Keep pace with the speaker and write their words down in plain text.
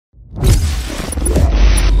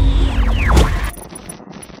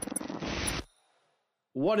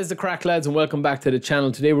What is the crack, lads, and welcome back to the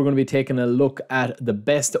channel. Today we're going to be taking a look at the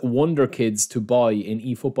best Wonderkids to buy in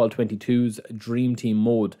eFootball 22's Dream Team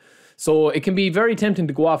mode. So it can be very tempting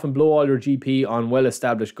to go off and blow all your GP on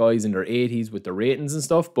well-established guys in their 80s with their ratings and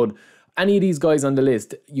stuff, but any of these guys on the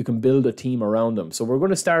list, you can build a team around them. So we're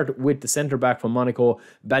going to start with the centre-back from Monaco,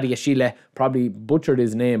 Badiashile. Probably butchered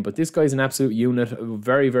his name, but this guy's an absolute unit.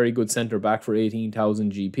 Very, very good centre-back for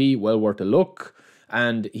 18,000 GP. Well worth a look.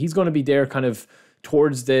 And he's going to be there kind of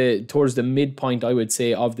towards the midpoint, I would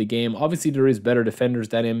say, of the game. Obviously, there is better defenders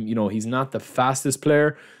than him. You know, he's not the fastest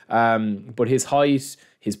player, but his height,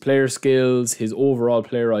 his player skills, his overall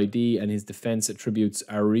player ID, and his defense attributes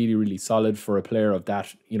are really, really solid for a player of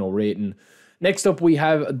that, you know, rating. Next up, we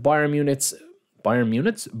have Bayern Munich's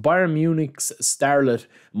starlet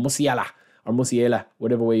Musiala,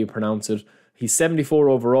 whatever way you pronounce it. He's 74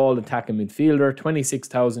 overall, attacking midfielder,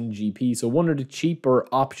 26,000 GP. So one of the cheaper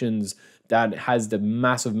options that has the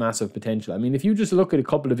massive potential. I mean, if you just look at a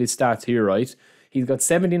couple of his stats here, right? He's got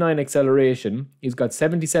 79 acceleration, he's got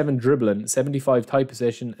 77 dribbling, 75 tight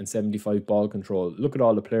possession, and 75 ball control. Look at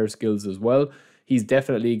all the player skills as well. He's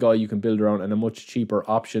definitely a guy you can build around and a much cheaper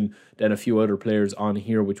option than a few other players on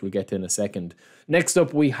here, which we'll get to in a second. Next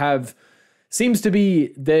up, we have... Seems to be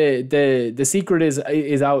the secret is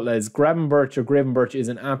outlets. Gravenberch is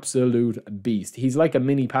an absolute beast. He's like a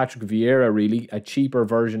mini Patrick Vieira, really, a cheaper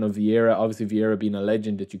version of Vieira. Obviously, Vieira being a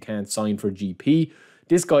legend that you can't sign for GP.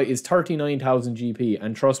 This guy is 39,000 GP,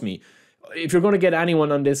 and trust me, if you're going to get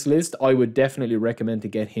anyone on this list, I would definitely recommend to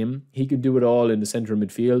get him. He could do it all in the centre of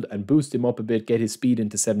midfield and boost him up a bit, get his speed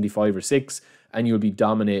into 75 or 6, and you'll be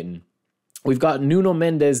dominating. We've got Nuno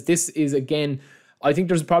Mendes. This is, again... I think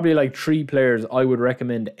there's probably like 3 players I would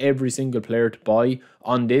recommend every single player to buy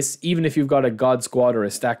on this, even if you've got a God squad or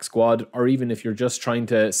a stack squad, or even if you're just trying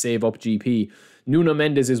to save up GP. Nuno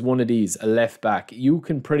Mendes is one of these, a left back. You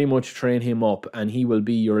can pretty much train him up and he will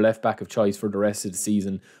be your left back of choice for the rest of the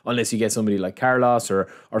season, unless you get somebody like Carlos or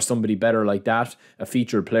somebody better like that, a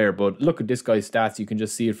featured player. But look at this guy's stats, you can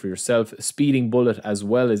just see it for yourself. Speeding bullet as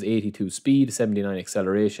well as 82 speed, 79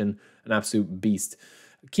 acceleration, an absolute beast.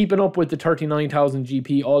 Keeping up with the 39,000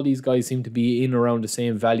 GP, all these guys seem to be in around the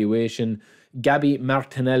same valuation. Gabby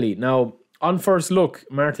Martinelli. Now, on first look,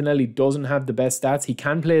 Martinelli doesn't have the best stats. He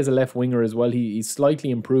can play as a left winger as well. He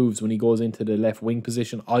slightly improves when he goes into the left wing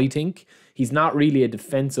position, I think. He's not really a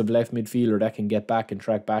defensive left midfielder that can get back and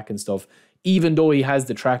track back and stuff, even though he has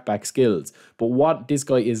the track back skills. But what this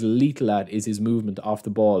guy is lethal at is his movement off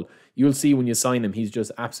the ball. You'll see when you sign him, he's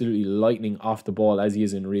just absolutely lightning off the ball as he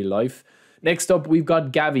is in real life. Next up, we've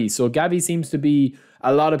got Gavi. So Gavi seems to be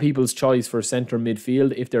a lot of people's choice for centre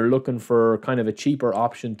midfield if they're looking for kind of a cheaper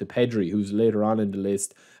option to Pedri, who's later on in the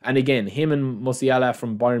list. And again, him and Musiala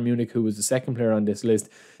from Bayern Munich, who was the second player on this list,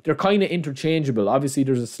 they're kind of interchangeable. Obviously,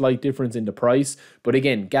 there's a slight difference in the price. But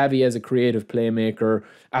again, Gavi as a creative playmaker,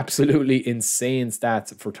 absolutely insane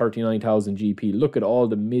stats for 39,000 GP. Look at all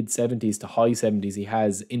the mid-70s to high 70s he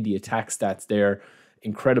has in the attack stats there.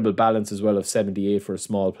 Incredible balance as well of 78 for a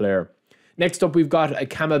small player. Next up, we've got a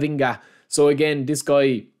Camavinga. So again, this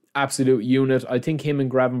guy, absolute unit. I think him and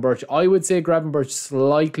Gravenberch, I would say Gravenberch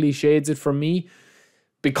slightly shades it for me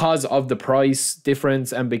because of the price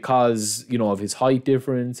difference and because, you know, of his height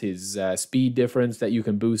difference, his speed difference, that you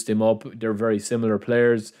can boost him up. They're very similar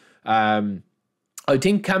players. I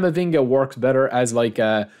think Camavinga works better as like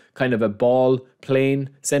a kind of a ball playing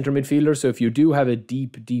centre midfielder. So if you do have a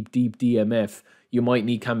deep DMF, you might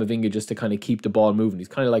need Camavinga just to kind of keep the ball moving. He's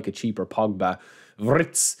kind of like a cheaper Pogba.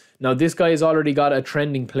 Vritz. Now, this guy has already got a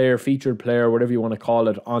trending player, featured player, whatever you want to call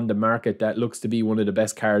it, on the market that looks to be one of the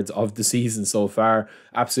best cards of the season so far.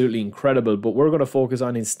 Absolutely incredible. But we're going to focus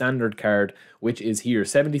on his standard card, which is here.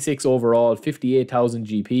 76 overall, 58,000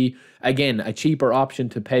 GP. Again, a cheaper option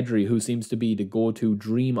to Pedri, who seems to be the go-to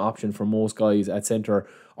dream option for most guys at centre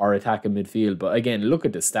or attacking midfield. But again, look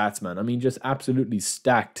at the stats, man. I mean, just absolutely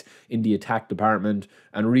stacked in the attack department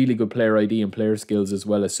and really good player ID and player skills as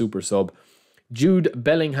well as super sub. Jude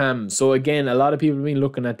Bellingham. So again, a lot of people have been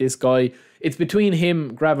looking at this guy. It's between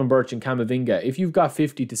him, Gravenberch, and Camavinga. If you've got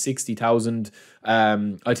 50 to 60,000,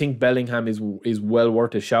 I think Bellingham is well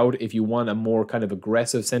worth a shout. If you want a more kind of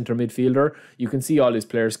aggressive centre midfielder, you can see all his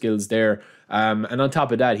player skills there. And on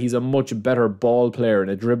top of that, he's a much better ball player and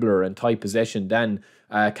a dribbler and tight possession than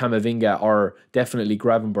Camavinga or definitely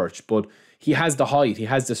Gravenberch. But he has the height, he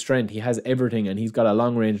has the strength, he has everything, and he's got a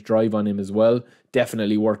long-range drive on him as well.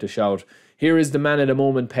 Definitely worth a shout. Here is the man at the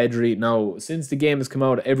moment, Pedri. Now, since the game has come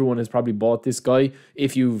out, everyone has probably bought this guy.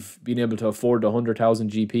 If you've been able to afford the 100,000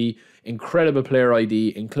 GP, incredible player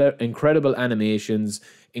ID, incredible animations,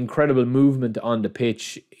 incredible movement on the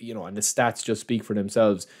pitch, you know, and the stats just speak for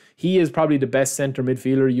themselves. He is probably the best centre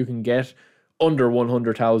midfielder you can get under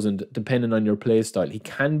 100,000, depending on your play style. He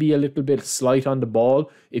can be a little bit slight on the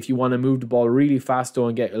ball. If you want to move the ball really fast though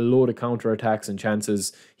and get a load of counter attacks and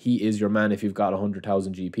chances, he is your man if you've got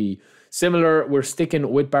 100,000 GP. Similar, we're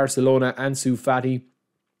sticking with Barcelona, Ansu Fati.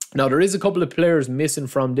 Now, there is a couple of players missing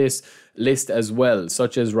from this list as well,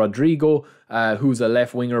 such as Rodrigo, who's a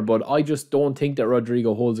left winger, but I just don't think that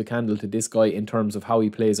Rodrigo holds a candle to this guy in terms of how he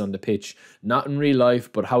plays on the pitch. Not in real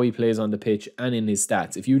life, but how he plays on the pitch and in his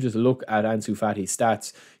stats. If you just look at Ansu Fati's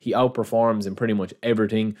stats, he outperforms in pretty much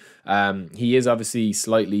everything. He is obviously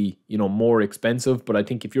slightly, you know, more expensive, but I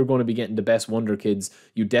think if you're going to be getting the best Wonderkids,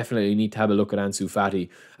 you definitely need to have a look at Ansu Fati.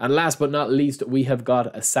 And last but not least, we have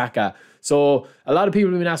got a Saka. So a lot of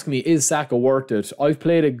people have been asking me, is Saka worth it? I've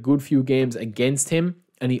played a good few games against him,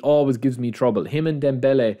 and he always gives me trouble. Him and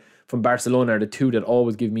Dembele from Barcelona are the two that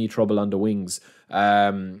always give me trouble on the wings.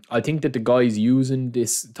 I think that the guys using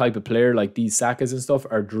this type of player, like these Sakas and stuff,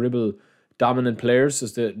 are dribble dominant players,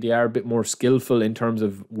 so they are a bit more skillful in terms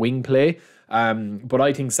of wing play. But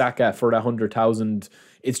I think Saka for that 100,000,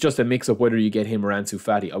 it's just a mix up whether you get him or Ansu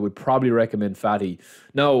Fati. I would probably recommend Fati.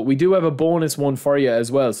 Now, we do have a bonus one for you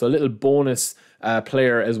as well. So a little bonus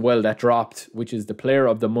player as well that dropped, which is the player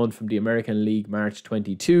of the month from the American League March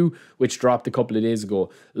 22, which dropped a couple of days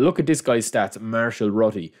ago. Look at this guy's stats, Marshall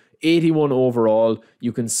Rutty. 81 overall.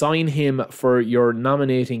 You can sign him for your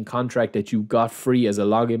nominating contract that you got free as a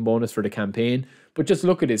login bonus for the campaign. But just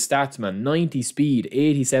look at his stats, man. 90 speed,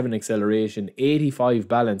 87 acceleration, 85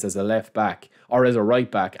 balance as a left back or as a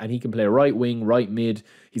right back. And he can play right wing, right mid.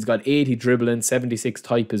 He's got 80 dribbling, 76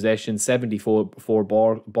 tight possession, 74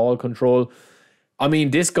 ball control. I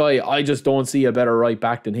mean, this guy, I just don't see a better right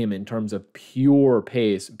back than him in terms of pure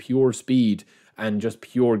pace, pure speed, and just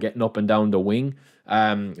pure getting up and down the wing.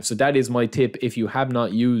 So that is my tip. If you have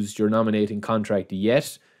not used your nominating contract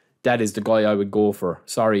yet, that is the guy I would go for.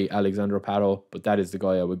 Sorry, Alexandra Pato, but that is the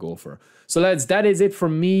guy I would go for. So lads, that is it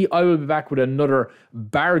from me. I will be back with another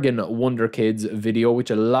bargain Wonderkids video,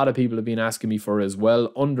 which a lot of people have been asking me for as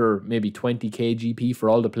well, under maybe 20k GP for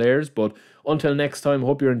all the players. But until next time,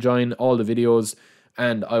 hope you're enjoying all the videos,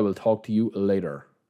 and I will talk to you later.